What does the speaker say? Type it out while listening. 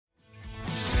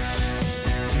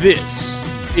This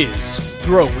is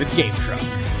Grow with GameTruck.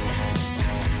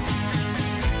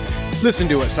 Listen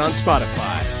to us on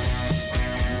Spotify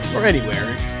or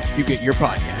anywhere you get your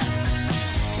podcasts.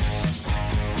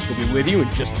 We'll be with you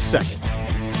in just a second.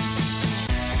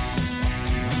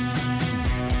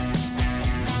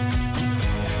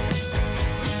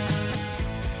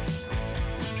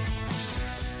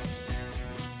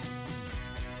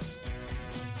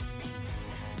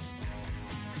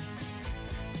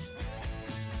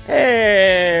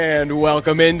 And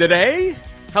welcome in today.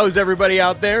 How's everybody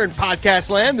out there in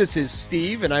podcast land? This is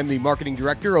Steve, and I'm the marketing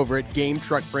director over at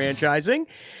GameTruck Franchising.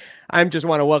 I just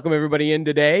want to welcome everybody in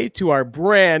today to our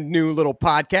brand new little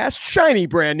podcast, shiny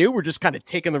brand new. We're just kind of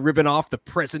taking the ribbon off the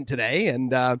present today,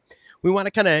 and we want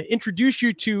to kind of introduce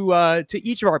you to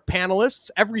each of our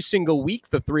panelists. Every single week,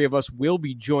 the three of us will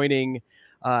be joining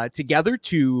together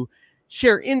to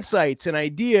share insights and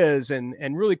ideas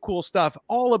and really cool stuff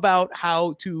all about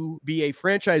how to be a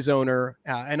franchise owner,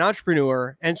 an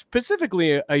entrepreneur, and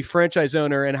specifically a franchise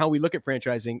owner and how we look at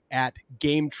franchising at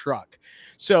GameTruck.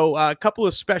 So a couple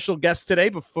of special guests today.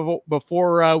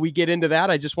 Before we get into that,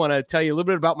 I just want to tell you a little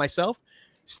bit about myself.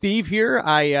 Steve here.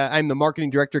 I'm the marketing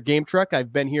director at GameTruck.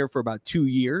 I've been here for about 2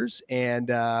 years and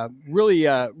really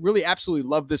absolutely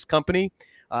love this company.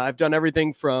 I've done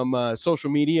everything from social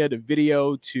media to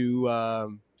video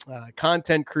to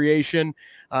content creation.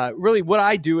 Really, what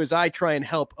I do is I try and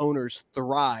help owners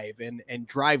thrive and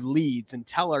drive leads and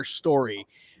tell our story.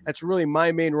 That's really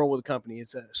my main role with the company.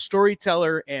 It's a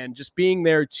storyteller and just being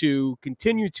there to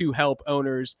continue to help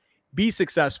owners be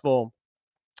successful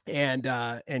and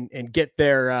get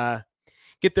their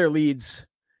leads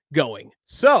going.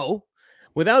 So,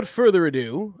 without further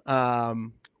ado,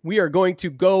 we are going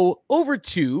to go over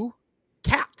to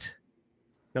Kat,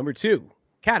 number 2.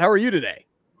 Kat, how are you today?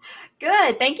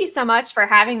 Good. Thank you so much for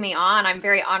having me on. I'm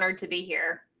very honored to be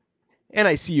here. And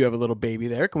I see you have a little baby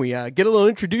there. Can we get a little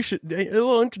introduction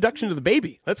to the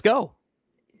baby? Let's go.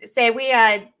 Say we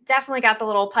definitely got the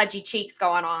little pudgy cheeks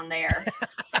going on there.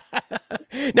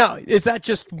 Now, is that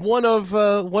just one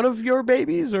of your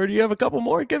babies, or do you have a couple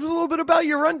more? Give us a little bit about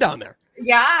your rundown there.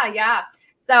 Yeah.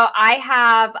 So I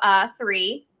have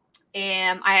 3.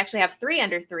 And I actually have 3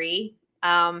 under 3.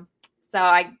 So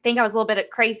I think I was a little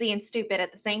bit crazy and stupid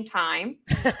at the same time.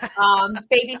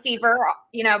 Baby fever,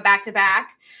 back to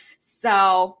back.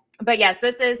 So, but yes,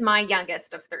 this is my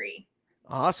youngest of 3.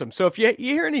 Awesome. So if you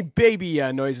hear any baby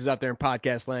noises out there in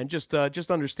podcast land, just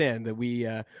understand that we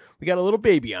got a little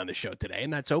baby on the show today,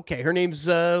 and that's okay. Her name's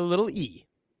Little E,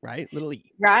 right? Little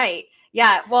E. Right.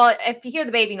 Yeah. Well, if you hear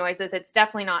the baby noises, it's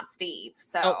definitely not Steve.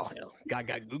 So.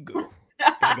 Gaga goo goo.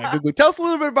 Tell us a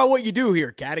little bit about what you do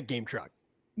here, Kat, at GameTruck.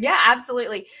 Yeah,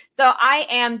 absolutely. So I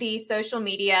am the social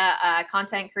media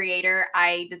content creator.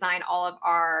 I design all of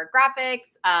our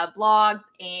graphics, blogs,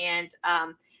 and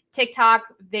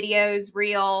TikTok videos,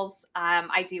 reels.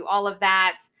 I do all of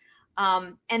that.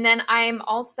 And then I'm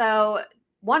also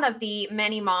one of the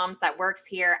many moms that works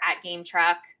here at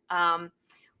GameTruck.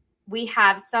 We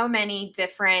have so many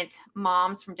different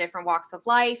moms from different walks of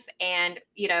life and,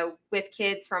 with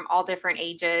kids from all different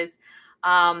ages.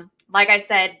 Like I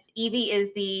said, Evie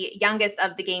is the youngest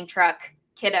of the GameTruck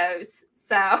kiddos.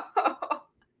 So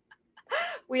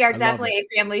we are definitely a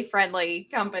family-friendly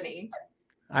company.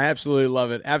 I absolutely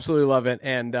love it. Absolutely love it.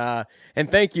 And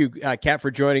thank you, Kat, for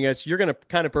joining us. You're going to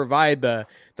kind of provide the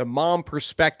mom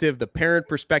perspective, the parent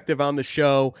perspective on the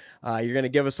show. You're going to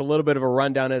give us a little bit of a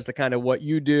rundown as to kind of what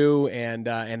you do and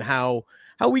how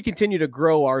we continue to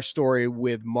grow our story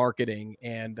with marketing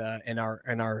and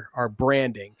our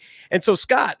branding. And so,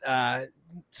 Scott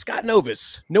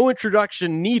Novus, no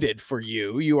introduction needed for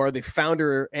you. You are the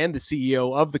founder and the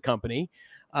CEO of the company.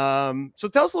 So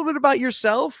tell us a little bit about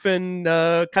yourself and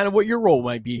kind of what your role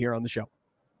might be here on the show.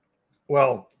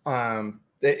 Well,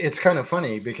 it's kind of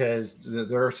funny because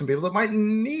there are some people that might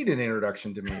need an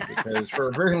introduction to me because for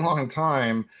a very long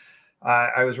time,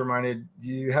 I was reminded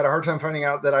you had a hard time finding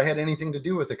out that I had anything to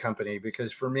do with the company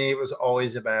because for me, it was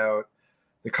always about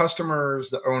the customers,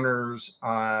 the owners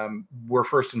were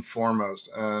first and foremost.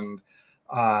 And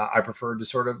I preferred to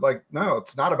sort of no,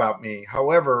 it's not about me.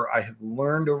 However, I have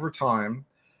learned over time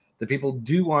that people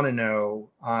do want to know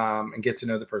and get to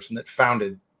know the person that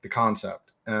founded the concept.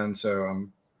 And so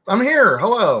I'm here.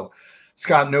 Hello,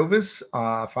 Scott Novus,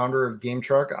 founder of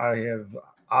GameTruck. I have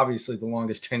obviously the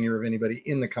longest tenure of anybody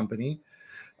in the company.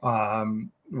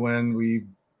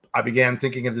 When I began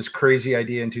thinking of this crazy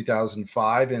idea in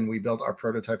 2005, and we built our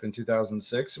prototype in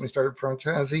 2006, and we started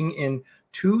franchising in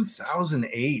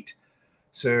 2008.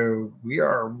 So we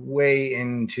are way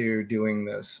into doing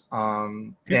this.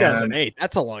 2008.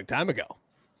 That's a long time ago.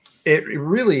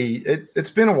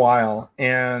 It's been a while.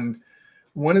 And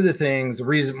one of the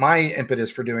reason my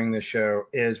impetus for doing this show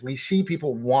is we see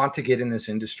people want to get in this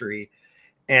industry,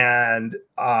 and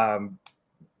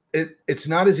it's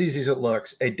not as easy as it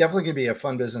looks. It definitely can be a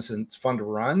fun business and it's fun to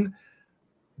run,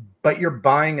 but you're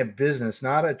buying a business,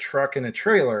 not a truck and a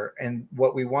trailer. And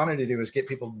what we wanted to do is get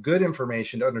people good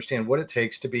information to understand what it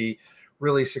takes to be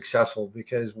really successful,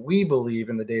 because we believe,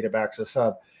 and the data backs us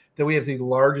up, that we have the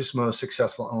largest, most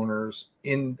successful owners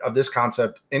of this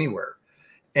concept anywhere.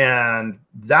 And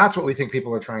that's what we think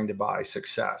people are trying to buy: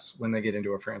 success when they get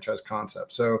into a franchise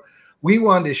concept. So we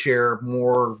wanted to share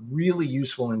more really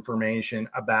useful information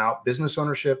about business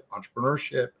ownership,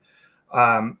 entrepreneurship.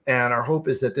 And our hope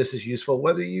is that this is useful,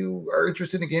 whether you are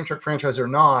interested in a GameTruck franchise or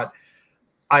not.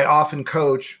 I often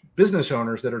coach business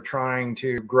owners that are trying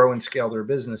to grow and scale their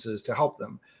businesses to help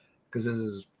them.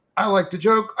 Because I like to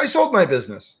joke, I sold my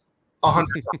business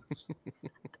 100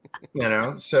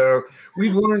 times. So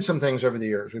we've learned some things over the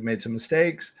years. We've made some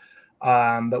mistakes,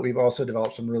 but we've also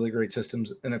developed some really great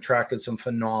systems and attracted some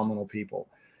phenomenal people.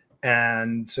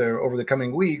 And so over the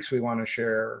coming weeks, we want to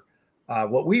share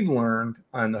what we've learned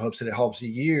in the hopes that it helps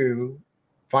you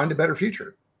find a better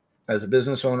future as a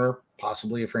business owner,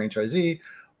 possibly a franchisee,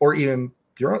 or even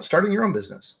starting your own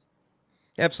business.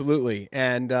 Absolutely.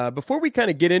 And before we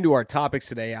kind of get into our topics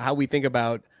today, how we think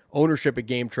about ownership at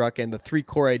GameTruck and the 3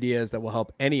 core ideas that will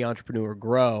help any entrepreneur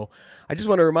grow, I just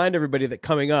want to remind everybody that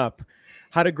coming up,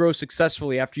 how to grow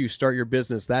successfully after you start your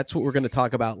business. That's what we're going to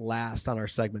talk about last on our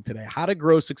segment today. How to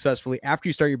grow successfully after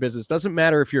you start your business. Doesn't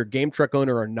matter if you're a GameTruck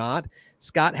owner or not.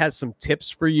 Scott has some tips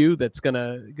for you that's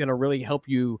gonna really help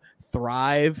you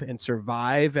thrive and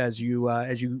survive as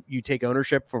you take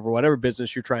ownership for whatever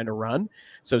business you're trying to run.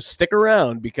 So stick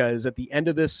around, because at the end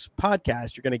of this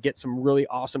podcast, you're going to get some really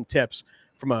awesome tips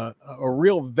from a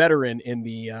real veteran in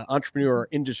the entrepreneur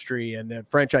industry and the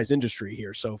franchise industry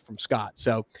here. So from Scott.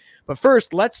 But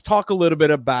first, let's talk a little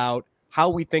bit about how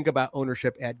we think about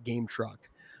ownership at GameTruck.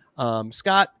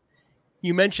 Scott,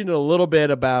 you mentioned a little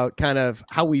bit about kind of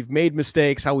how we've made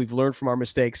mistakes, how we've learned from our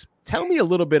mistakes. Tell me a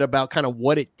little bit about kind of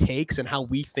what it takes and how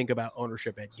we think about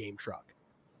ownership at GameTruck.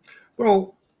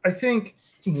 Well, I think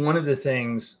one of the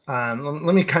things,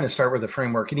 let me kind of start with the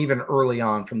framework, and even early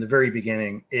on from the very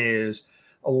beginning, is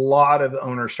a lot of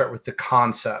owners start with the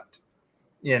concept,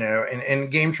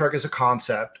 and GameTruck is a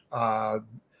concept.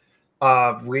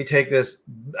 We take this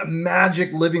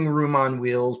magic living room on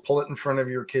wheels, pull it in front of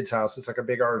your kid's house. It's like a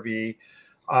big RV.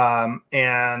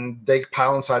 And they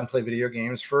pile inside and play video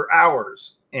games for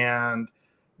hours. And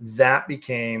that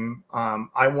became,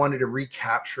 I wanted to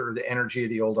recapture the energy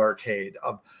of the old arcade,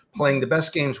 of playing the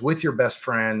best games with your best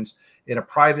friends in a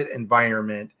private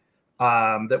environment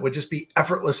that would just be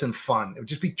effortless and fun. It would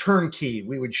just be turnkey.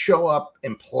 We would show up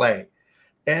and play.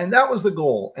 And that was the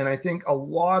goal. And I think a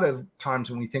lot of times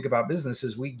when we think about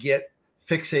businesses, we get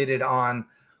fixated on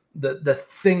the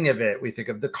thing of it. We think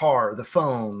of the car, the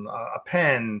phone, a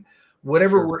pen,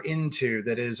 whatever we're into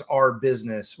that is our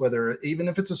business, even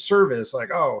if it's a service, like,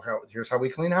 here's how we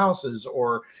clean houses,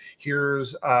 or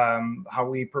here's how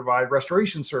we provide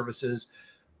restoration services.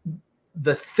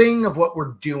 The thing of what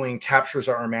we're doing captures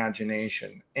our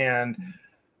imagination. And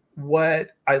what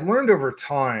I learned over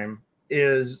time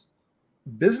is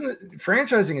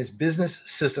franchising is business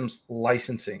systems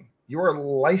licensing. You are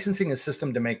licensing a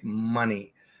system to make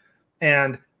money.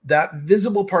 And that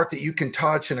visible part that you can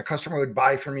touch and a customer would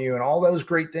buy from you and all those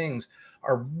great things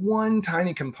are one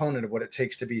tiny component of what it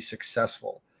takes to be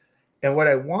successful. And what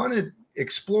I want to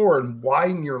explore and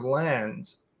widen your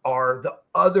lens are the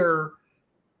other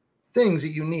things that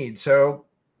you need. So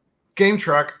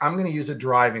GameTruck, I'm going to use a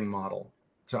driving model.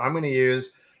 So I'm going to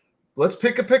let's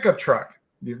pick a pickup truck.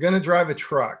 You're going to drive a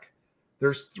truck.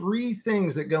 There's 3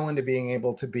 things that go into being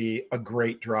able to be a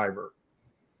great driver.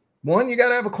 1, you got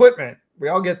to have equipment. We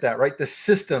all get that, right? The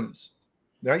systems,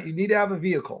 right? You need to have a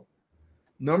vehicle.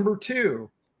 Number 2,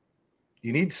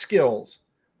 you need skills,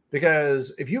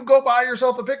 because if you go buy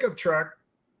yourself a pickup truck,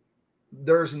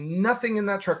 there's nothing in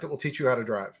that truck that will teach you how to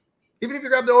drive. Even if you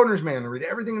grab the owner's manual and read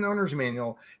everything in the owner's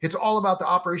manual, it's all about the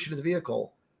operation of the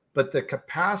vehicle. But the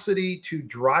capacity to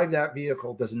drive that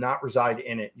vehicle does not reside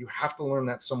in it. You have to learn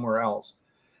that somewhere else.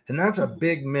 And that's a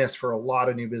big miss for a lot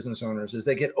of new business owners, is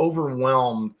they get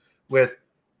overwhelmed with,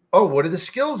 what are the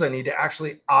skills I need to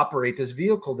actually operate this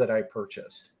vehicle that I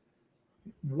purchased?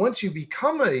 Once you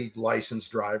become a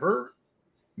licensed driver,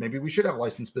 maybe we should have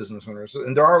licensed business owners.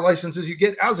 And there are licenses you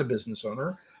get as a business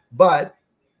owner, but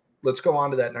let's go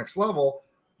on to that next level.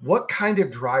 What kind of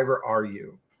driver are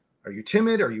you? Are you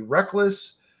timid? Are you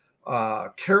reckless?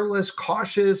 Careless,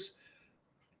 cautious?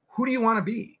 Who do you want to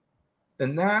be?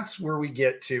 And that's where we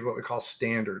get to what we call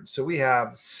standards. So we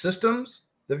have systems,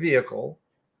 the vehicle,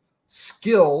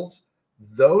 skills.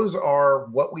 Those are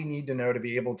what we need to know to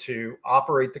be able to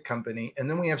operate the company. And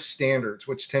then we have standards,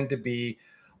 which tend to be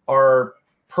our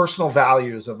personal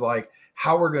values of like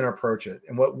how we're going to approach it.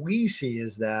 And what we see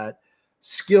is that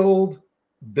skilled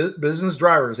business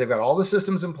drivers, they've got all the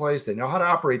systems in place. They know how to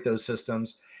operate those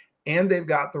systems, and they've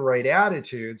got the right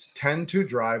attitudes, tend to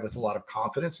drive with a lot of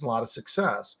confidence and a lot of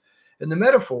success. And the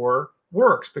metaphor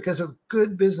works because a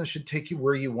good business should take you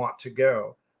where you want to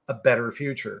go, a better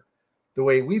future. The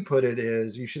way we put it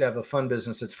is you should have a fun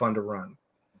business that's fun to run.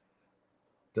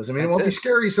 Doesn't mean it won't be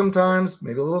scary sometimes,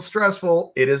 maybe a little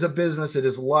stressful. It is a business, it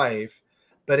is life.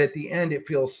 But at the end, it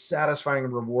feels satisfying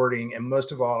and rewarding. And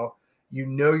most of all, you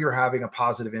know you're having a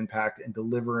positive impact and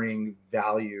delivering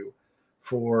value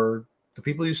for the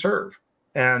people you serve.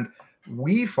 And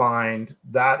we find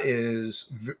that is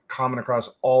common across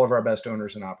all of our best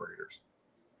owners and operators.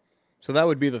 So that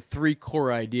would be the 3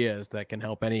 core ideas that can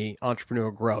help any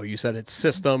entrepreneur grow. You said it's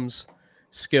systems,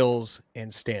 skills,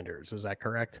 and standards. Is that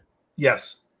correct?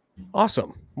 Yes.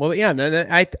 Awesome. Well, yeah, and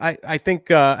I think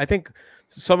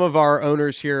some of our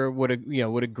owners here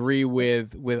would agree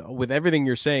with everything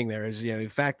you're saying. There is, the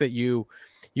fact that you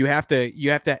have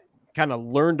to kind of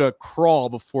learn to crawl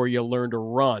before you learn to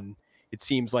run. It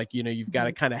seems like, you've got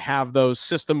to kind of have those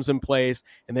systems in place,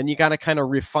 and then you got to kind of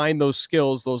refine those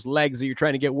skills, those legs that you're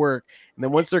trying to get work. And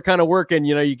then once they're kind of working,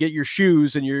 you get your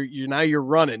shoes and you're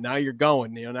running, now you're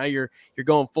going, now you're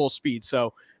going full speed.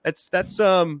 So that's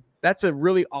a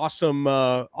really awesome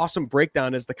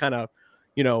breakdown as the kind of,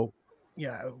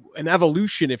 an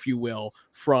evolution, if you will,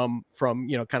 from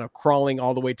kind of crawling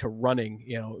all the way to running,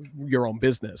 your own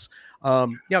business.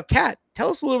 Kat, tell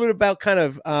us a little bit about kind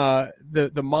of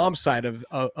the mom side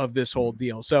of this whole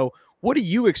deal. So what do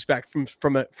you expect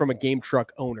from a GameTruck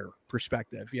owner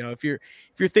perspective? If you're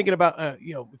thinking about,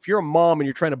 if you're a mom and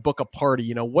you're trying to book a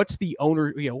party, what's the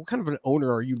owner, what kind of an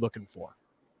owner are you looking for?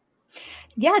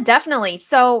 Yeah, definitely.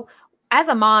 So as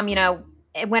a mom,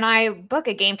 when I book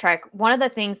a GameTruck, one of the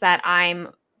things that I'm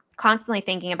constantly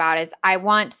thinking about is I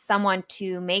want someone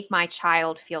to make my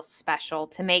child feel special,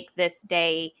 to make this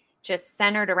day just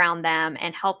centered around them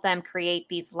and help them create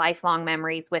these lifelong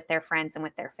memories with their friends and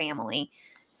with their family.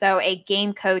 So a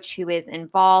game coach who is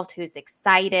involved, who's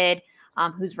excited,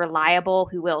 who's reliable,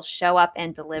 who will show up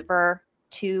and deliver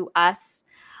to us.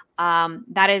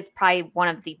 That is probably one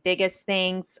of the biggest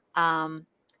things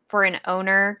for an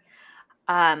owner,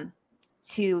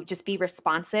 to just be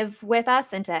responsive with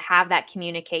us and to have that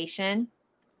communication.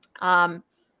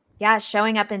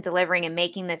 Showing up and delivering and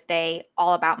making this day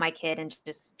all about my kid and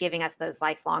just giving us those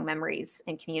lifelong memories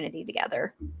and community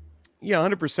together. Yeah,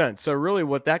 100%. So really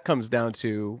what that comes down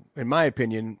to, in my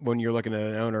opinion, when you're looking at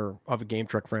an owner of a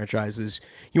GameTruck franchise, is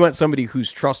you want somebody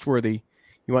who's trustworthy.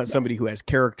 You want somebody who has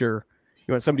character.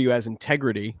 You want somebody who has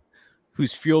integrity,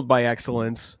 who's fueled by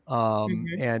excellence.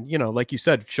 And, like you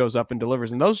said, shows up and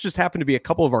delivers. And those just happen to be a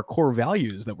couple of our core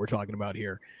values that we're talking about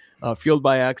here. Fueled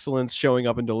by excellence, showing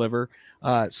up and deliver.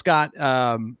 Scott,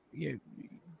 kind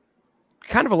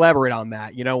of elaborate on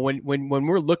that. When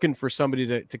we're looking for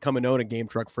somebody to come and own a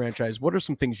GameTruck franchise, what are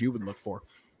some things you would look for?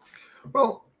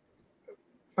 Well,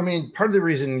 I mean, part of the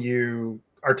reason you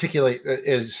articulate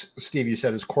is, Steve, you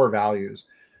said, is core values.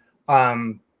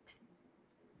 I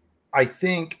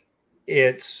think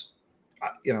it's,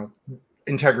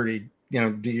 integrity.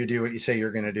 Do you do what you say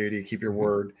you're going to do? Do you keep your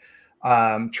word?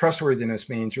 Trustworthiness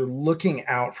means you're looking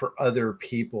out for other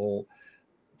people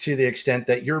to the extent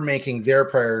that you're making their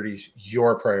priorities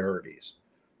your priorities,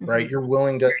 right? You're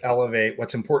willing to elevate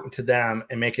what's important to them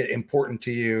and make it important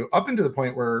to you, up into the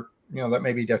point where, that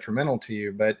may be detrimental to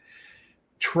you. But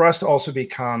trust also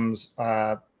becomes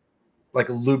like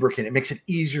a lubricant. It makes it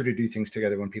easier to do things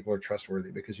together when people are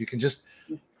trustworthy, because you can just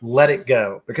let it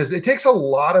go. Because it takes a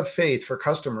lot of faith for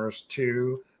customers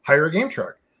to hire a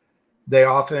GameTruck. They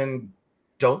often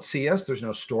don't see us. There's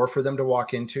no store for them to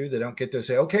walk into. They don't get to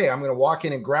say, okay, I'm going to walk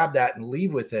in and grab that and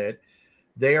leave with it.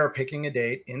 They are picking a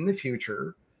date in the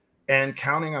future and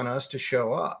counting on us to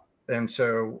show up. And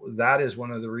so that is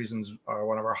one of the reasons,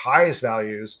 one of our highest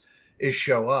values is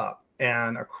show up.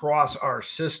 And across our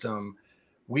system,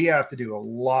 we have to do a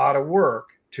lot of work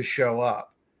to show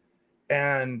up.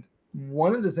 And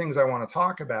one of the things I want to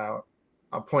talk about,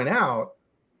 I'll point out,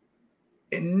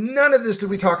 in none of this did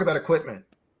we talk about equipment.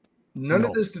 None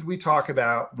of this did we talk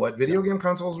about what video game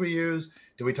consoles we use.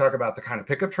 Did we talk about the kind of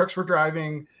pickup trucks we're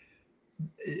driving?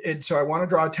 And so I want to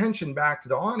draw attention back to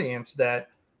the audience that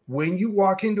when you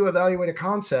walk in to evaluate a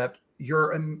concept,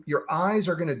 your eyes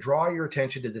are going to draw your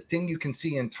attention to the thing you can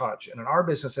see and touch. And in our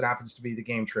business, it happens to be the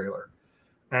game trailer.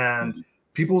 And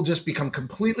people just become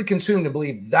completely consumed and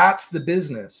believe that's the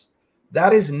business.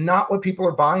 That is not what people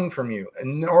are buying from you,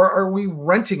 and nor are we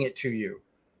renting it to you.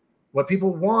 What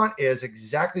people want is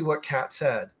exactly what Kat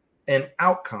said, an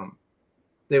outcome.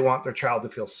 They want their child to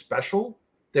feel special.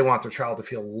 They want their child to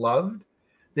feel loved.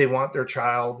 They want their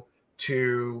child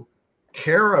to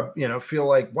care, feel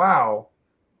like, wow,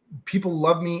 people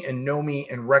love me and know me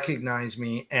and recognize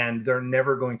me, and they're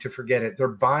never going to forget it. They're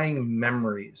buying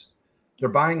memories. They're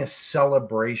buying a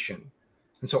celebration.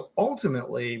 And so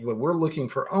ultimately, when we're looking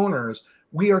for owners,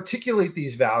 we articulate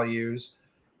these values.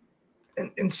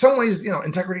 And in some ways,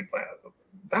 integrity,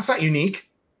 that's not unique.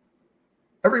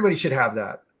 Everybody should have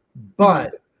that.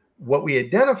 But what we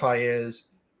identify is,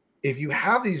 if you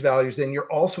have these values, then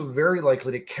you're also very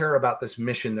likely to care about this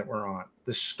mission that we're on,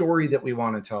 the story that we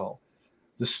want to tell.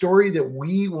 The story that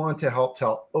we want to help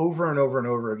tell over and over and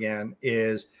over again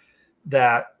is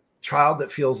that child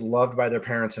that feels loved by their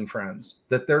parents and friends,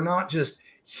 that they're not just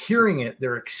hearing it,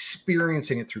 they're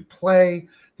experiencing it through play.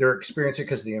 They're experiencing it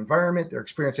because of the environment. They're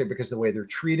experiencing it because of the way they're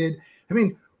treated. I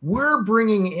mean, we're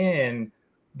bringing in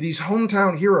these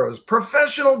hometown heroes,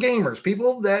 professional gamers,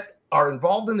 people that are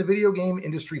involved in the video game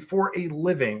industry for a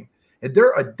living, and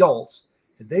they're adults.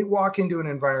 They walk into an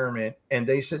environment and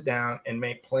they sit down and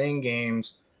make playing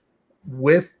games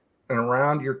with and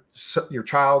around your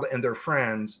child and their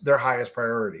friends their highest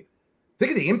priority.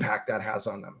 Think of the impact that has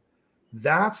on them.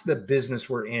 That's the business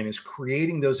we're in, is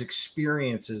creating those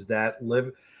experiences that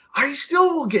live. I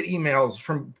still will get emails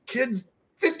from kids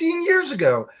 15 years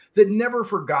ago that never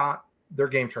forgot their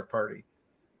game truck party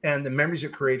and the memories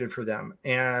it created for them.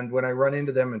 And when I run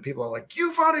into them and people are like,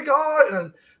 "You found a God,"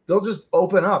 and they'll just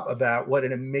open up about what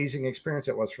an amazing experience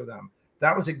it was for them.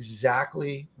 That was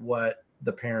exactly what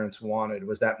the parents wanted,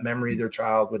 was that memory their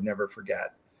child would never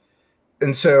forget.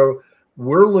 And so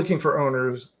we're looking for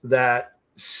owners that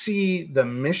see the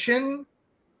mission.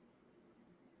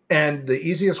 And the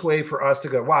easiest way for us to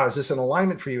go, wow, is this an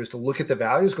alignment for you, is to look at the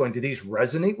values going, do these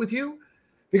resonate with you?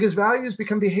 Because values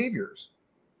become behaviors.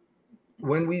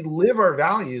 When we live our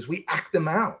values, we act them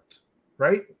out,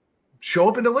 right? Show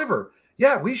up and deliver.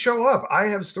 Yeah, we show up. I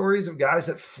have stories of guys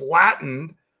that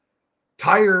flattened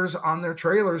tires on their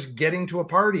trailers getting to a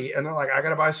party, and they're like, I got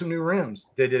to buy some new rims.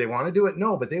 Did they want to do it?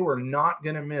 No, but they were not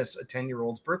going to miss a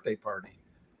 10-year-old's birthday party.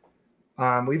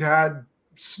 We've had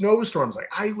snowstorms.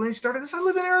 When I started this, I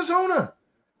live in Arizona.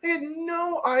 I had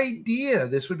no idea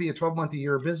this would be a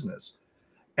 12-month-a-year business.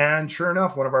 And sure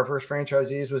enough, one of our first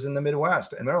franchisees was in the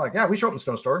Midwest, and they're like, yeah, we show up in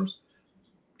snowstorms.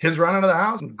 Kids run out of the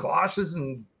house in galoshes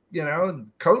and,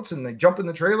 and coats, and they jump in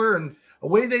the trailer and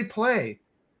away they play.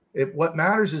 What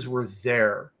matters is we're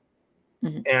there.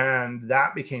 And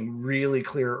that became really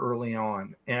clear early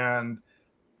on. And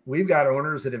we've got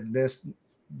owners that have missed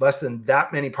less than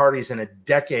that many parties in a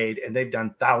decade, and they've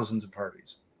done thousands of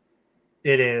parties.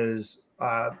 It is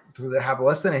to have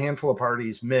less than a handful of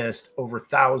parties missed over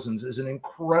thousands is an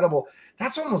incredible.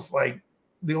 That's almost like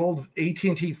the old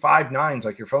AT&T 5 nines,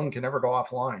 like your phone can never go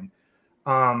offline.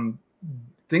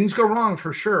 Things go wrong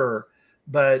for sure,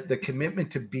 but the commitment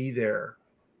to be there.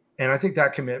 And I think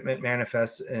that commitment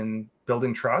manifests in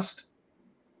building trust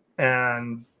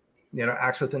and,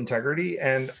 acts with integrity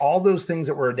and all those things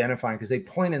that we're identifying, because they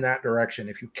point in that direction.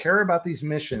 If you care about these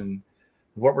mission,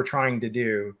 what we're trying to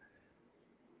do,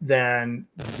 then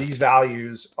these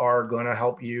values are going to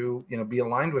help you, be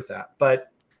aligned with that.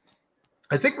 But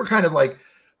I think we're kind of like,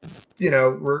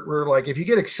 we're like, if you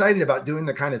get excited about doing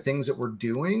the kind of things that we're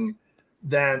doing,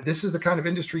 then this is the kind of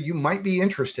industry you might be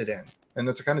interested in. And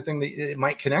that's the kind of thing that it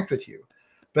might connect with you.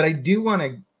 But I do want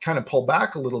to kind of pull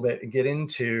back a little bit and get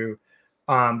into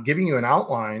giving you an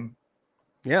outline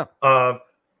of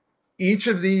each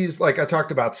of these. Like I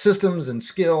talked about systems and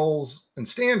skills and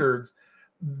standards.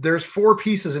 There's 4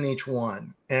 pieces in each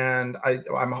one. And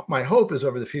my hope is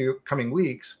over the few coming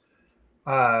weeks,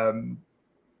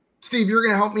 Steve, you're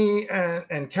going to help me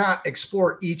and Kat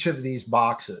explore each of these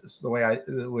boxes the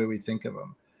way we think of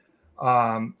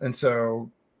them. And so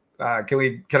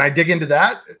can I dig into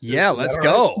that? Yeah, let's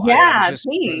go. Yeah,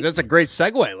 that's a great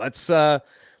segue.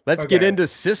 Let's get into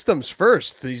systems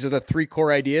first. These are the 3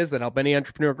 core ideas that help any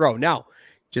entrepreneur grow. Now,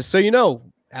 just so you know,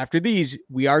 after these,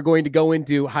 we are going to go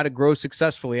into how to grow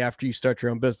successfully after you start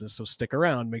your own business. So stick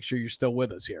around, make sure you're still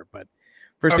with us here. But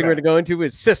first thing we're going to go into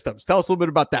is systems. Tell us a little bit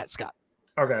about that, Scott.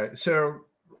 Okay. So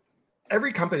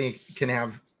every company can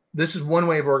have, this is one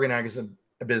way of organizing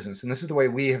a business. And this is the way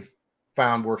we have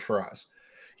found works for us.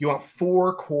 You want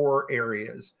 4 core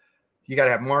areas. You got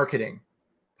to have marketing.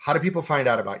 How do people find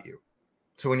out about you?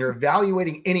 So when you're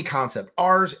evaluating any concept,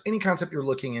 any concept you're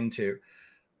looking into,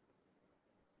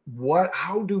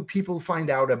 how do people find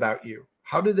out about you?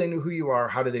 How do they know who you are?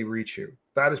 How do they reach you?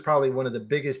 That is probably one of the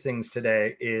biggest things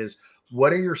today is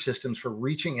what are your systems for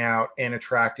reaching out and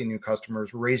attracting new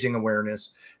customers, raising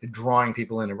awareness, and drawing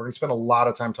people in? And we're going to spend a lot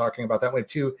of time talking about that. We have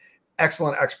two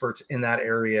excellent experts in that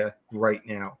area right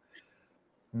now.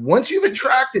 Once you've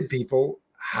attracted people,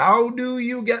 how do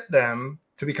you get them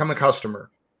to become a customer?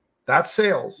 That's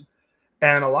sales.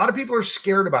 And a lot of people are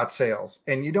scared about sales,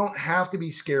 and you don't have to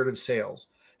be scared of sales.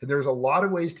 And there's a lot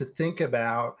of ways to think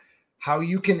about how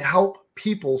you can help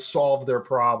people solve their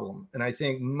problem. And I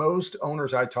think most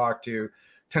owners I talk to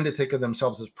tend to think of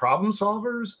themselves as problem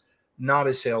solvers, not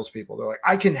as salespeople. They're like,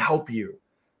 I can help you.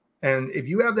 And if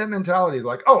you have that mentality,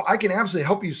 like, oh, I can absolutely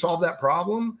help you solve that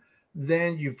problem,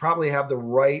 then you probably have the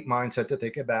right mindset to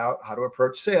think about how to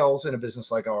approach sales in a business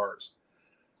like ours.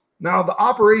 Now, the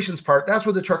operations part, that's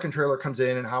where the truck and trailer comes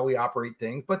in and how we operate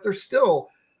things. But there's still,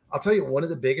 I'll tell you, one of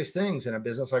the biggest things in a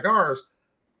business like ours,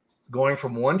 going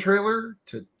from 1 trailer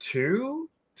to 2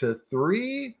 to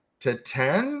 3 to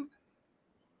 10.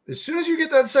 As soon as you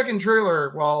get that second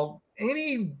trailer, well,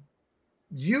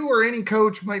 you or any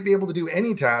coach might be able to do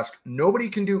any task. Nobody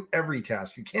can do every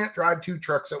task. You can't drive 2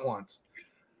 trucks at once.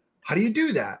 How do you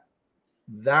do that?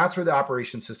 That's where the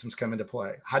operation systems come into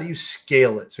play. How do you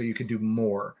scale it so you can do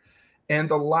more? And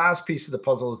the last piece of the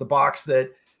puzzle is the box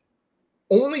that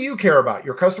only you care about.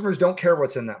 Your customers don't care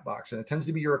what's in that box. And it tends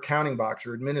to be your accounting box,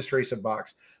 your administrative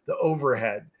box, the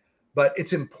overhead. But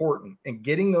it's important. And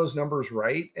getting those numbers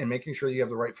right and making sure you have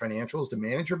the right financials to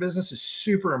manage your business is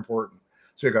super important.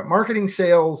 So you've got marketing,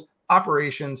 sales,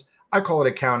 operations. I call it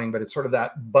accounting, but it's sort of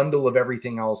that bundle of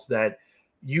everything else that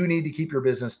you need to keep your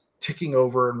business ticking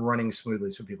over and running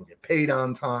smoothly. So people get paid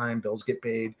on time, bills get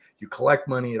paid, you collect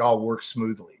money, it all works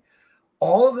smoothly.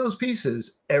 All of those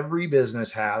pieces, every business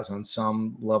has on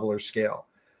some level or scale.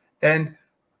 And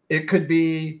it could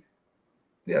be,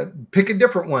 pick a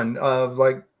different one of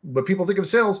like what people think of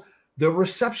sales. The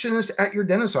receptionist at your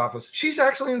dentist's office, she's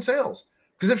actually in sales.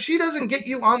 Because if she doesn't get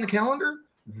you on the calendar,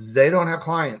 they don't have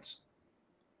clients.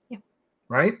 Yeah.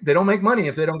 Right? They don't make money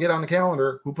if they don't get on the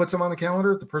calendar. Who puts them on the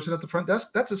calendar? The person at the front desk.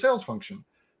 That's a sales function.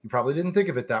 You probably didn't think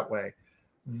of it that way.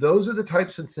 Those are the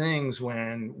types of things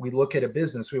when we look at a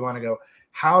business, we want to go,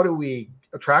 how do we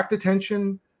attract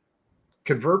attention,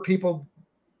 convert people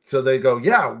so they go,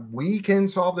 yeah, we can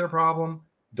solve their problem,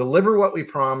 deliver what we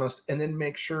promised, and then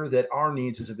make sure that our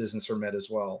needs as a business are met as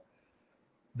well.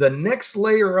 The next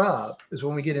layer up is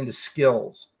when we get into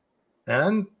skills.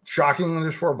 And shockingly,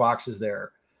 there's 4 boxes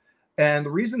there. And the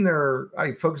reason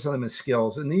I focus on them as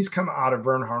skills, and these come out of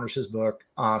Vern Harnish's book,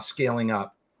 Scaling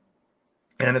Up.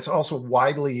 And it's also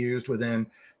widely used within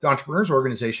the Entrepreneurs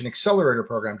Organization Accelerator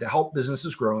Program to help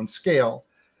businesses grow and scale.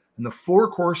 And the 4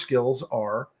 core skills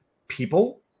are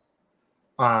people,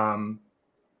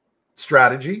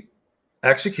 strategy,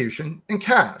 execution, and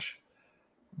cash,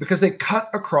 because they cut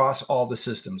across all the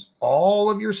systems.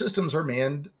 All of your systems are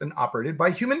manned and operated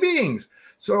by human beings.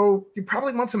 So you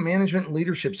probably want some management and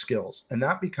leadership skills, and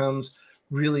that becomes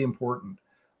really important.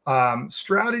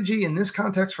 Strategy in this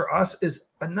context for us is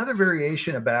another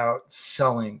variation about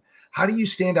selling. How do you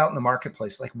stand out in the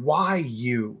marketplace? Like, why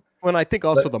you? Well, I think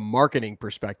also the marketing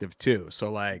perspective too.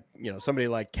 So like, somebody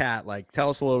like Kat, like tell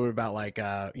us a little bit about like,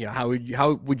 how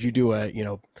would you do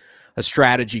a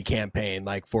strategy campaign,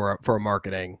 like for a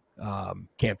marketing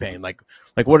campaign? Like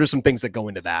what are some things that go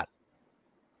into that?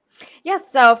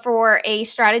 Yes. So for a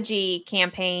strategy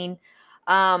campaign,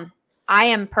 I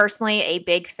am personally a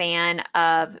big fan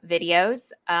of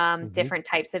videos, different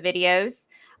types of videos,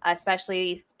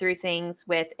 especially through things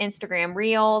with Instagram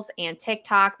Reels and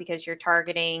TikTok, because you're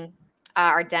targeting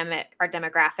our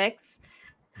demographics.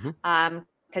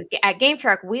 Because at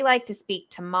GameTruck, we like to speak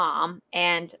to mom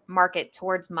and market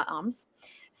towards moms.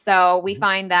 So we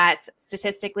find that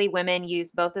statistically, women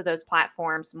use both of those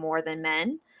platforms more than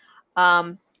men.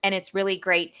 And it's really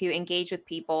great to engage with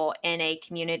people in a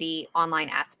community online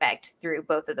aspect through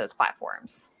both of those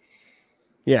platforms.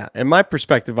 Yeah. And my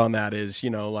perspective on that is,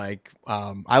 I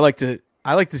like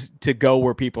to go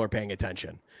where people are paying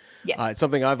attention. Yes. It's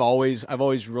something I've always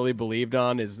really believed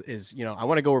on is, I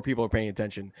want to go where people are paying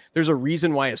attention. There's a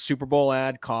reason why a Super Bowl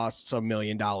ad costs $1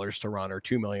 million to run, or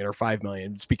 $2 million or $5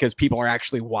 million. It's because people are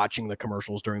actually watching the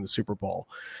commercials during the Super Bowl.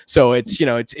 So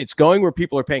it's going where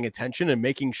people are paying attention and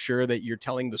making sure that you're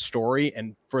telling the story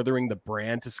and furthering the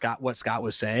brand to what Scott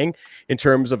was saying in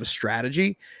terms of a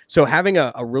strategy. So having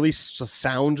a really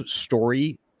sound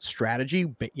story strategy,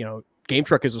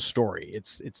 GameTruck is a story.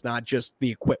 It's not just the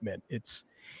equipment.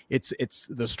 it's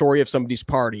the story of somebody's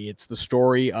party. It's the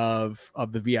story of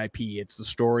the VIP. It's the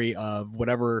story of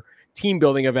whatever team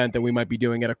building event that we might be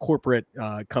doing at a corporate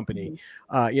company.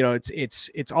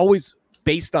 It's always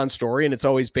based on story, and it's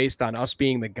always based on us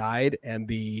being the guide and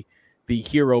the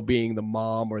hero being the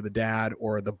mom or the dad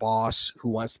or the boss who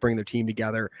wants to bring their team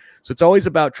together. So it's always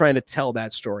about trying to tell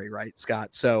that story, right,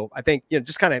 Scott? So I think,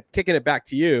 just kind of kicking it back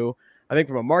to you, I think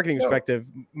from a marketing perspective,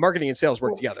 marketing and sales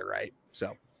work together, right?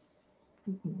 So,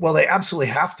 well, they absolutely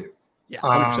have to. Yeah,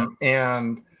 100%.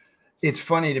 And it's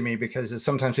funny to me because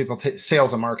sometimes people take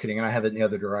sales and marketing, and I have it in the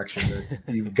other direction.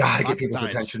 You've got to get people's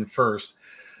attention first.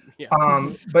 Yeah.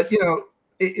 But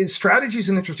strategy is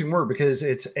an interesting word because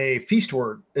it's a feast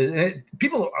word.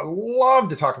 People love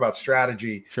to talk about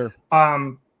strategy. Sure.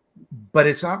 But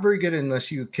it's not very good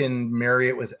unless you can marry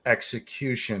it with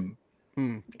execution.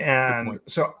 And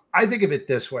so I think of it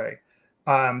this way.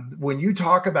 When you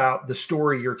talk about the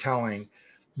story you're telling,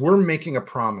 we're making a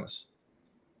promise,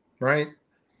 right?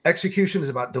 Execution is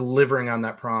about delivering on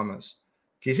that promise.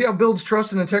 Can you see how builds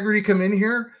trust and integrity come in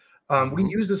here? We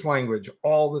use this language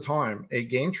all the time. A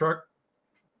GameTruck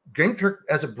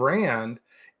as a brand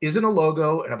isn't a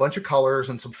logo and a bunch of colors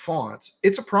and some fonts.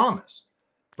 It's a promise,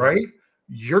 right?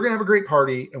 You're going to have a great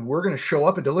party, and we're going to show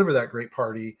up and deliver that great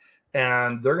party,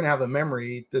 and they're going to have a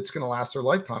memory that's going to last their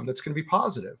lifetime. That's going to be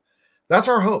positive. That's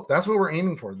our hope. That's what we're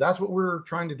aiming for. That's what we're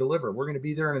trying to deliver. We're going to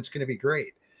be there, and it's going to be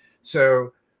great.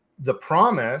 So the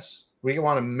promise, we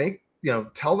want to make,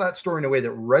 tell that story in a way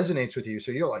that resonates with you.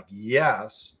 So you're like,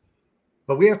 yes,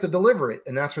 but we have to deliver it.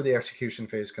 And that's where the execution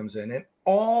phase comes in. And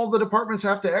all the departments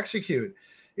have to execute.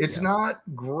 It's not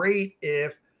great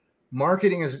if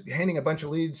marketing is handing a bunch of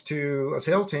leads to a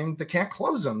sales team that can't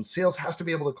close them. Sales has to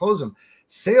be able to close them.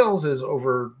 Sales is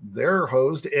over their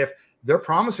hosed if they're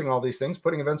promising all these things,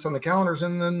 putting events on the calendars,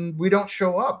 and then we don't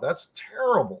show up. That's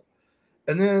terrible.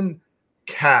 And then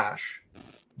cash,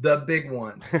 the big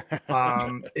one.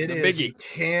 You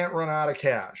can't run out of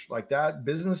cash like that.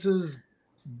 Businesses,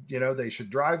 they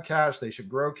should drive cash. They should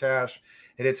grow cash.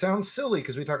 And it sounds silly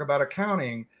because we talk about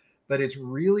accounting, but it's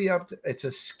really it's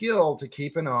a skill to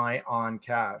keep an eye on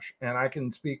cash. And I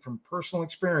can speak from personal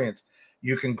experience.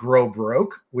 You can grow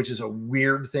broke, which is a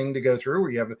weird thing to go through,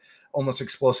 where you have almost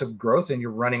explosive growth and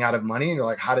you're running out of money and you're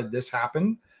like, how did this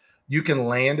happen? You can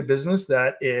land a business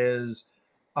that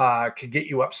could get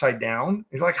you upside down.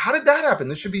 You're like, how did that happen?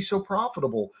 This should be so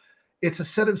profitable. It's a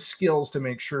set of skills to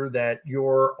make sure that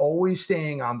you're always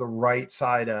staying on the right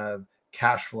side of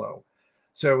cash flow.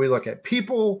 So we look at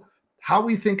people, how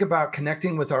we think about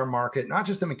connecting with our market, not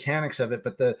just the mechanics of it,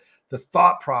 but the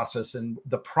thought process and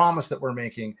the promise that we're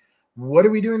making. What are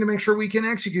we doing to make sure we can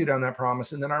execute on that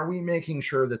promise? And then are we making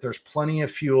sure that there's plenty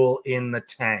of fuel in the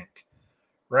tank,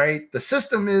 right? The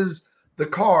system is the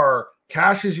car,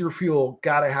 cash is your fuel,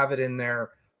 got to have it in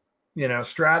there.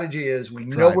 Strategy is we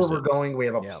know where we're going. We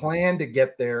have a plan to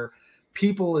get there.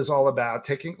 People is all about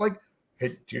taking, like, hey,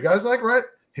 do you guys right?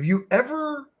 Have you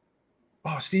ever,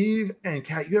 Steve and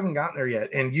Kat, you haven't gotten there yet.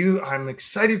 And I'm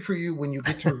excited for you when you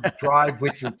get to drive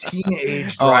with your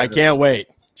teenage driver. I can't wait.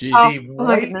 Jeez. The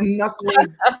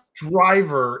white-knuckled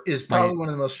driver is probably one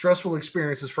of the most stressful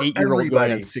experiences for 8-year-old everybody.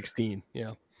 going on 16.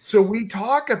 Yeah. So we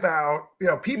talk about,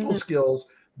 people skills.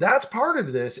 That's part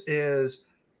of this is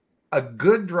a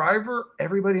good driver.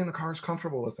 Everybody in the car is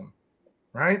comfortable with them,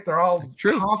 right? They're all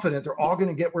confident. They're all going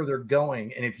to get where they're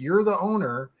going. And if you're the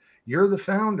owner, you're the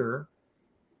founder,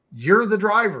 you're the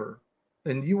driver,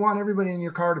 and you want everybody in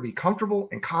your car to be comfortable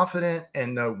and confident,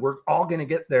 and we're all going to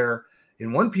get there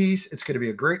in one piece. It's going to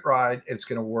be a great ride. It's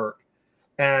going to work.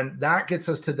 And that gets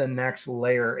us to the next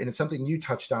layer. And it's something you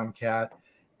touched on, Kat,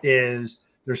 is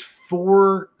there's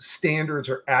 4 standards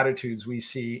or attitudes we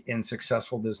see in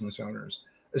successful business owners,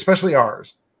 especially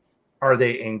ours. Are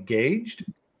they engaged?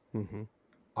 Mm-hmm.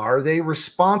 Are they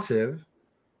responsive?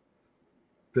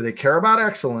 Do they care about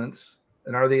excellence?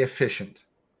 And are they efficient?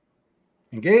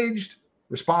 Engaged,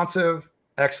 responsive,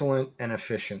 excellent, and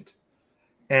efficient.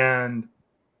 And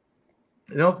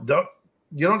you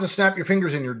don't just snap your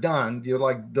fingers and you're done. You're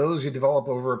like those you develop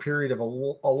over a period of a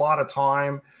lot of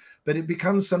time, but it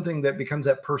becomes something that becomes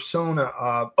that persona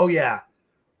of,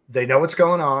 they know what's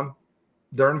going on.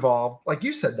 They're involved. Like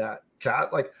you said that,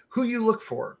 Kat, like who you look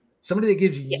for, somebody that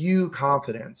gives you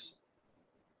confidence.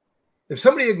 If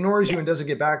somebody ignores you and doesn't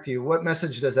get back to you, what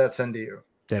message does that send to you?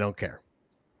 They don't care.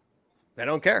 They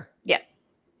don't care. Yeah.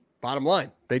 Bottom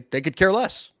line, they could care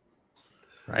less,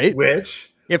 right?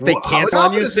 Which, if they cancel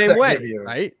on you the same way, right?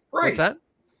 Right. What's that?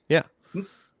 Yeah.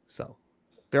 So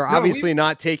They're obviously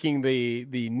not taking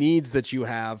the needs that you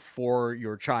have for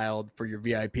your child, for your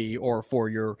VIP, or for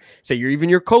your, say, even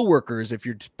your coworkers. If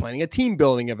you're planning a team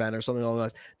building event or something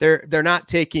like that, they're not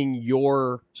taking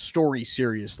your story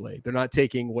seriously. They're not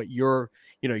taking what your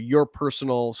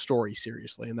personal story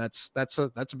seriously, and that's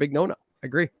a big no-no. I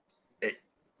agree.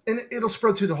 And it'll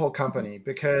spread through the whole company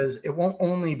because it won't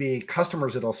only be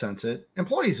customers that'll sense it,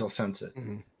 employees will sense it.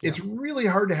 Mm-hmm. Yeah. It's really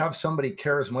hard to have somebody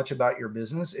care as much about your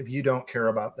business if you don't care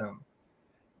about them.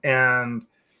 And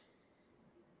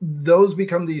those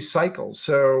become these cycles.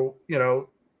 So, you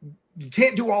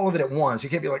can't do all of it at once. You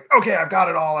can't be like, okay, I've got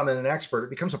it all, I'm an expert. It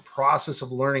becomes a process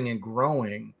of learning and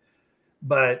growing.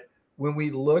 But when we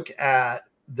look at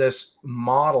this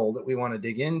model that we want to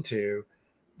dig into,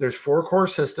 there's 4 core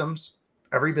systems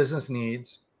every business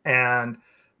needs, and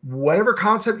whatever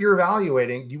concept you're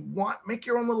evaluating, you make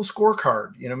your own little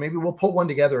scorecard. Maybe we'll put one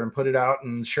together and put it out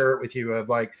and share it with you of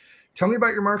like, tell me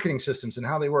about your marketing systems and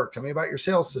how they work. Tell me about your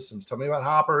sales systems. Tell me about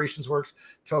how operations works.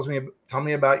 Tell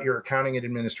me about your accounting and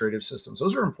administrative systems.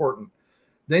 Those are important.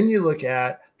 Then you look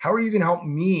at how are you going to help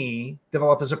me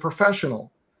develop as a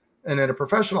professional? And as a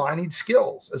professional, I need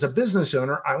skills. As a business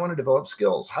owner, I want to develop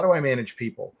skills. How do I manage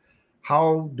people?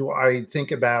 How do I think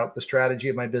about the strategy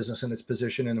of my business and its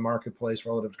position in the marketplace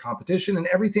relative to competition and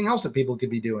everything else that people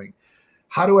could be doing?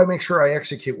 How do I make sure I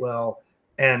execute well?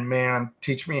 And man,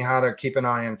 teach me how to keep an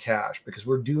eye on cash, because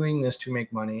we're doing this to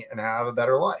make money and have a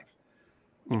better life.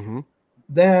 Mm-hmm.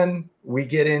 Then we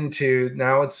get into,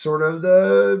 now it's sort of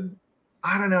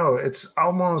I don't know, it's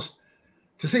almost,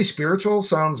 to say spiritual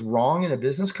sounds wrong in a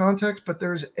business context, but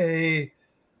there's a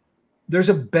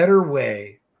better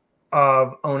way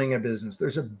of owning a business.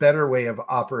 There's a better way of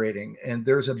operating, and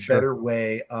there's a better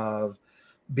way of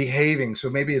behaving. So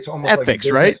maybe it's almost ethics,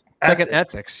 like right? Second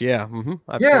ethics. Yeah. Mm-hmm.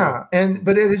 Yeah.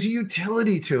 But it has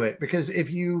utility to it, because if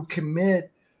you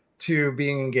commit to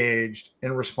being engaged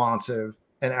and responsive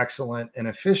and excellent and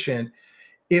efficient,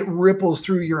 it ripples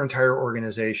through your entire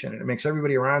organization, and it makes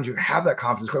everybody around you have that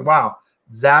confidence going, wow,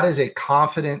 that is a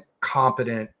confident,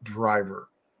 competent driver.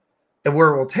 And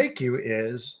where it will take you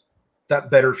is that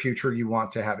better future you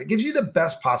want to have. It gives you the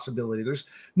best possibility. There's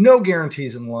no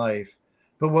guarantees in life,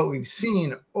 but what we've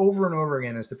seen over and over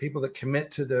again is the people that commit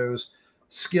to those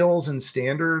skills and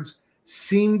standards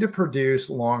seem to produce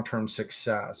long-term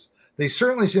success. They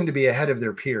certainly seem to be ahead of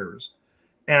their peers.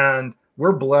 And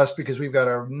we're blessed because we've got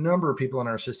a number of people in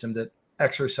our system that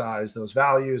exercise those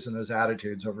values and those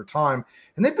attitudes over time.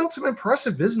 And they built some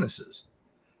impressive businesses.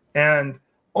 And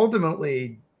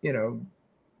ultimately,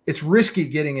 it's risky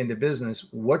getting into business.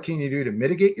 What can you do to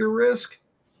mitigate your risk?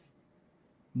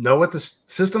 Know what the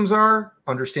systems are,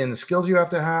 understand the skills you have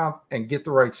to have, and get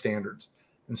the right standards,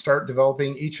 and start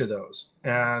developing each of those.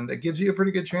 And it gives you a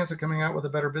pretty good chance of coming out with a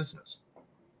better business.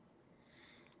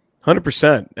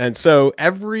 100%. And so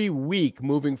every week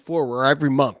moving forward, or every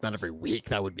month, not every week,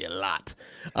 that would be a lot.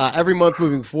 Every month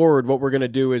moving forward, what we're going to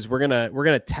do is we're going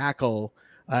to tackle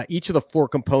each of the 4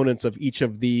 components of each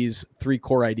of these 3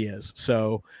 core ideas.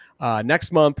 So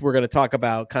next month, we're going to talk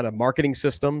about kind of marketing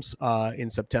systems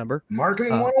in September.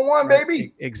 Marketing 101,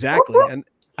 baby. Exactly. And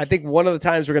I think one of the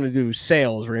times we're going to do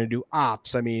sales, we're going to do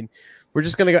ops. I mean, we're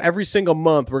just going to go every single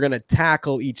month. We're going to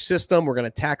tackle each system. We're going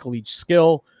to tackle each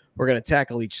skill. We're going to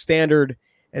tackle each standard.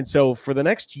 And so for the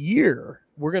next year,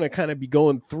 we're going to kind of be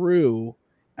going through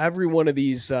every one of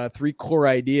these 3 core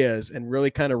ideas and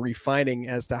really kind of refining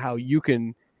as to how you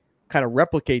can kind of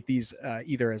replicate these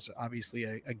either as obviously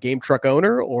a GameTruck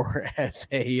owner or as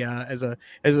an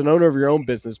owner of your own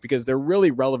business, because they're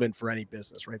really relevant for any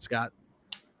business, right, Scott?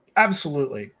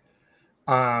 Absolutely.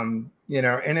 And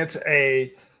it's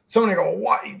someone go,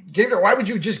 why would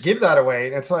you just give that away?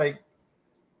 And it's like,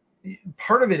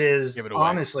 part of it is,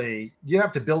 honestly, you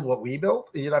have to build what we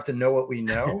built. You'd have to know what we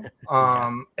know.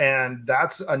 And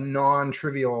that's a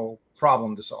non-trivial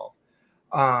problem to solve.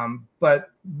 But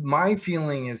my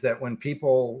feeling is that when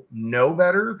people know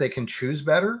better, they can choose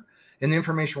better. And the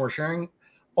information we're sharing,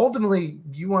 ultimately,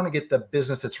 you want to get the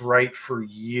business that's right for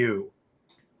you.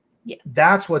 Yes.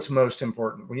 That's what's most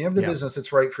important. When you have the business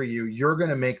that's right for you, you're going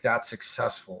to make that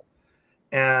successful.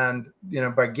 And,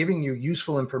 by giving you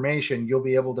useful information, you'll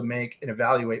be able to make and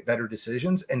evaluate better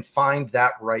decisions and find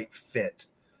that right fit.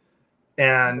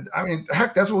 And I mean,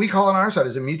 heck, that's what we call on our side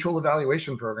is a mutual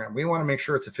evaluation program. We want to make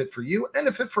sure it's a fit for you and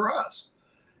a fit for us.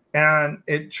 And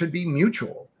it should be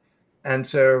mutual. And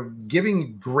so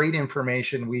giving great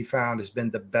information, we found, has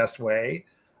been the best way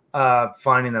of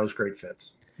finding those great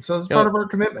fits. So it's part of our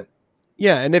commitment.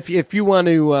 Yeah. And if you want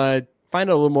to find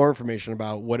out a little more information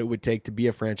about what it would take to be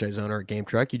a franchise owner at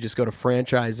GameTruck, you just go to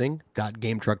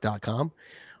franchising.gametruck.com.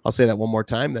 I'll say that one more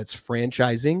time. That's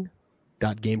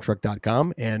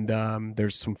franchising.gametruck.com. And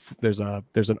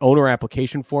there's an owner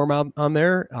application form out on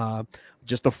there.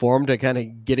 Just a form to kind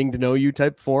of getting to know you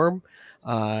type form.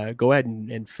 Go ahead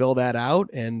and fill that out.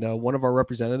 And one of our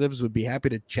representatives would be happy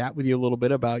to chat with you a little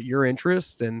bit about your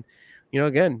interest and,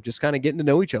 again, just kind of getting to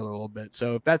know each other a little bit.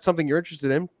 So if that's something you're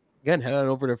interested in, again, head on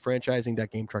over to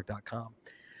franchising.gametruck.com.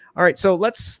 All right. So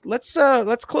let's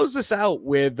close this out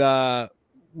with the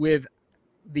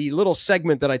little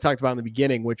segment that I talked about in the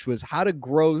beginning, which was how to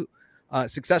grow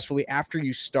successfully after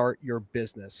you start your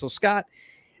business. So Scott,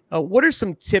 what are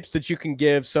some tips that you can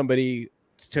give somebody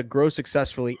to grow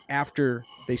successfully after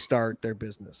they start their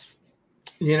business?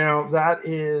 That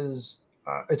is,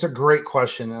 it's a great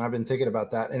question. And I've been thinking about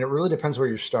that. And it really depends where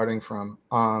you're starting from.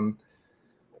 I'm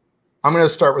going to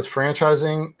start with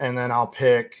franchising, and then I'll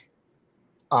pick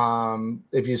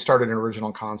if you started an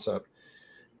original concept.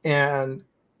 And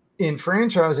in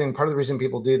franchising, part of the reason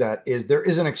people do that is there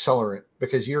is an accelerant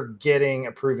because you're getting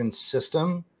a proven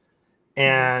system.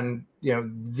 And,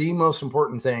 the most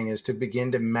important thing is to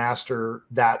begin to master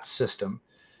that system.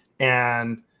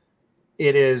 And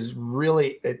it is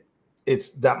really,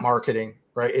 it's that marketing,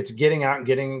 right? It's getting out and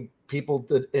getting people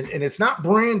to, and it's not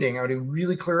branding. I would be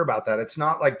really clear about that. It's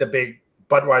not like the big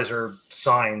Budweiser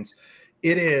signs.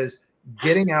 It is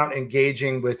getting out,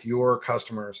 engaging with your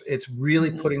customers. It's really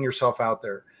putting yourself out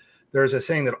there. There's a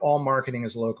saying that all marketing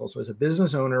is local. So as a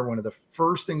business owner, one of the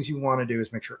first things you want to do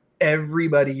is make sure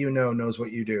everybody knows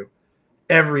what you do.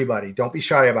 Everybody. Don't be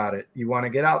shy about it. You want to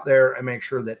get out there and make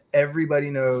sure that everybody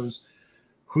knows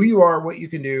who you are, what you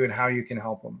can do, and how you can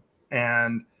help them.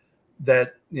 And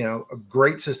that, a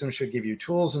great system should give you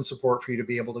tools and support for you to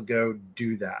be able to go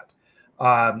do that.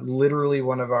 Literally,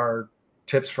 one of our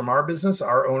tips from our business,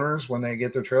 our owners, when they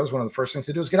get their trailers, one of the first things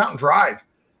they do is get out and drive.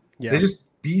 Yeah. They just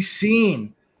be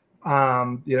seen.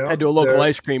 Had to a local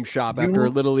ice cream shop after a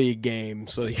Little League game.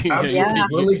 So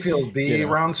Little League fields, be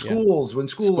around schools when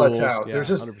school lets out. There's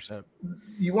just 100%.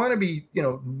 You want to be,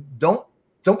 don't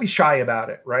be shy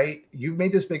about it, right? You've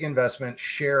made this big investment,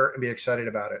 share and be excited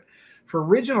about it. For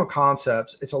original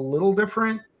concepts, it's a little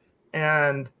different.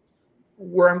 And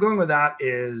where I'm going with that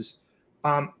is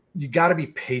you got to be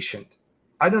patient.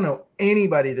 I don't know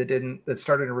anybody that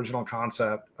started an original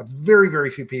concept. A very,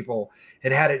 very few people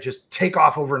had it just take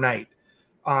off overnight.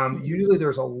 Usually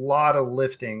there's a lot of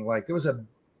lifting. Like there was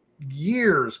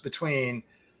years between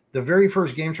the very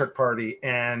first Game Truck party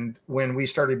and when we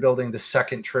started building the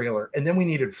second trailer. And then we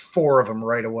needed 4 of them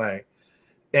right away.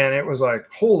 And it was like,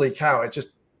 holy cow.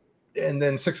 And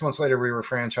then 6 months later we were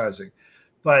franchising.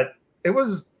 But it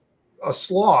was a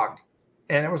slog.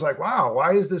 And it was like, wow,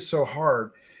 why is this so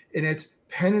hard? And it's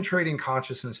penetrating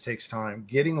consciousness takes time.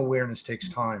 Getting awareness takes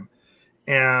time.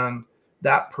 And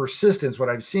that persistence, what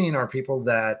I've seen are people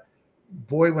that,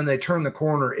 boy, when they turn the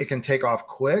corner, it can take off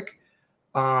quick.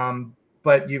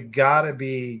 But you've got to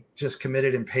be just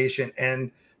committed and patient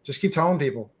and just keep telling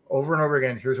people over and over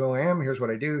again, here's who I am, here's what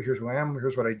I do, here's who I am,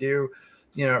 here's what I do.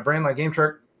 A brand like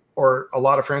GameTruck or a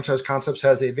lot of franchise concepts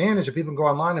has the advantage that people can go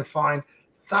online and find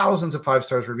thousands of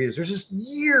 5-star reviews. There's just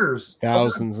years,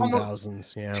 thousands and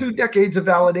thousands, 2 decades of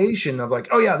validation of like,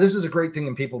 oh yeah, this is a great thing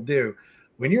and people do.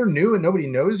 When you're new and nobody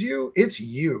knows you, it's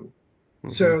you.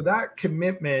 So that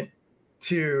commitment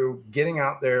to getting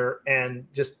out there and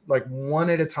just like one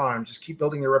at a time, just keep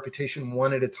building your reputation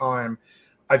one at a time.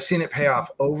 I've seen it pay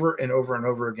off over and over and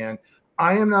over again.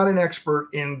 I am not an expert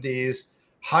in these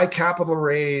high capital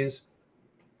raise,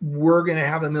 we're going to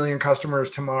have 1 million customers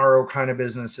tomorrow kind of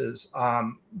businesses.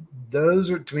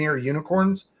 Those are, to me, are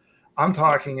unicorns. I'm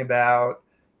talking about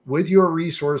with your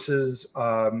resources,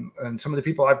 and some of the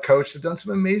people I've coached have done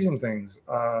some amazing things.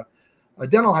 A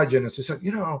dental hygienist who said,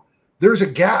 there's a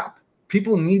gap.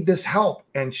 People need this help.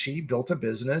 And she built a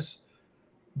business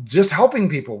just helping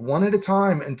people one at a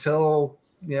time until,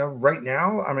 right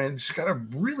now, I mean, she's got a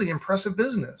really impressive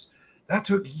business. That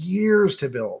took years to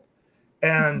build.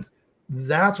 And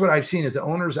that's what I've seen is the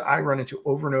owners that I run into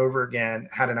over and over again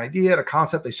had an idea, a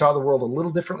concept. They saw the world a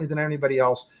little differently than anybody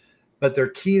else, but their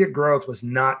key to growth was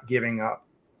not giving up.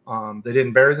 They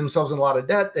didn't bury themselves in a lot of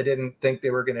debt. They didn't think they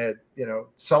were going to,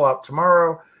 sell out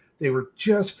tomorrow. They were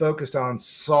just focused on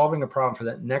solving a problem for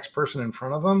that next person in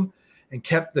front of them and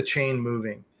kept the chain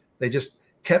moving. They just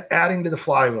kept adding to the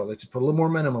flywheel. They just put a little more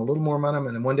momentum, a little more momentum.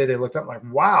 And then one day they looked up like,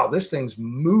 wow, this thing's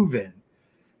moving.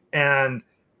 And,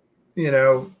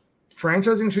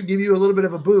 franchising should give you a little bit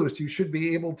of a boost. You should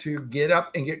be able to get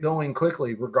up and get going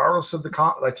quickly, regardless of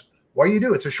that's why you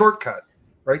do. It's a shortcut,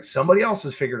 right? Somebody else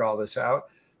has figured all this out.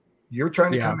 You're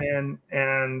trying to come in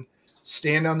and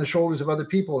stand on the shoulders of other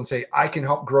people and say, I can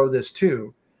help grow this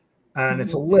too. and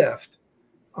it's a lift.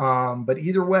 But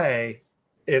either way,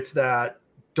 it's that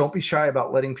don't be shy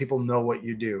about letting people know what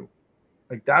you do.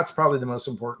 Like that's probably the most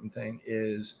important thing,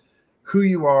 is who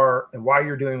you are and why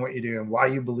you're doing what you do and why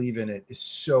you believe in it is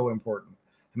so important.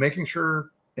 And making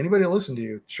sure anybody listen to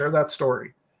you, share that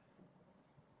story.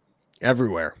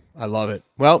 Everywhere. I love it.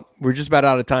 Well, we're just about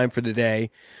out of time for today.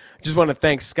 Just want to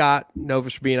thank Scott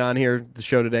Novus for being on here, the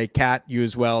show today. Kat, you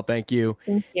as well. Thank you.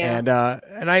 Thank you. And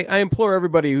I implore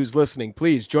everybody who's listening,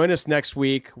 please join us next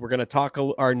week. We're going to talk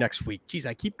our next week. Geez,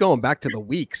 I keep going back to the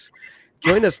weeks.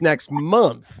 Join us next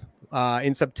month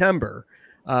in September.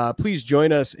 Please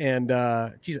join us. And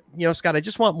geez, Scott, I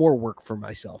just want more work for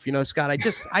myself. Scott, I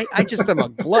just am a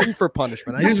glutton for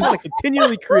punishment. I just want to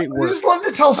continually create work. You just love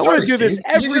to tell stories. I want to do this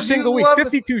every single week,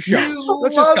 52 shows.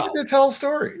 Let's just go. To tell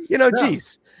stories.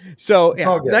 Geez. So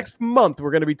next month we're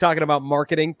going to be talking about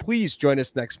marketing. Please join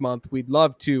us next month. We'd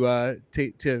love to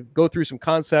go through some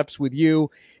concepts with you.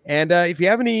 And if you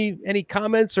have any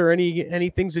comments or any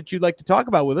things that you'd like to talk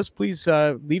about with us, please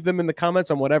leave them in the comments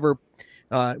on whatever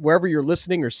wherever you're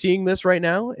listening or seeing this right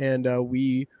now. And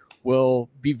we will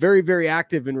be very, very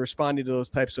active in responding to those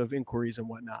types of inquiries and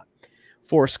whatnot.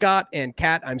 For Scott and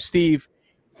Kat, I'm Steve.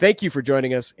 Thank you for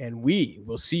joining us, and we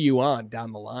will see you on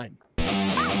down the line.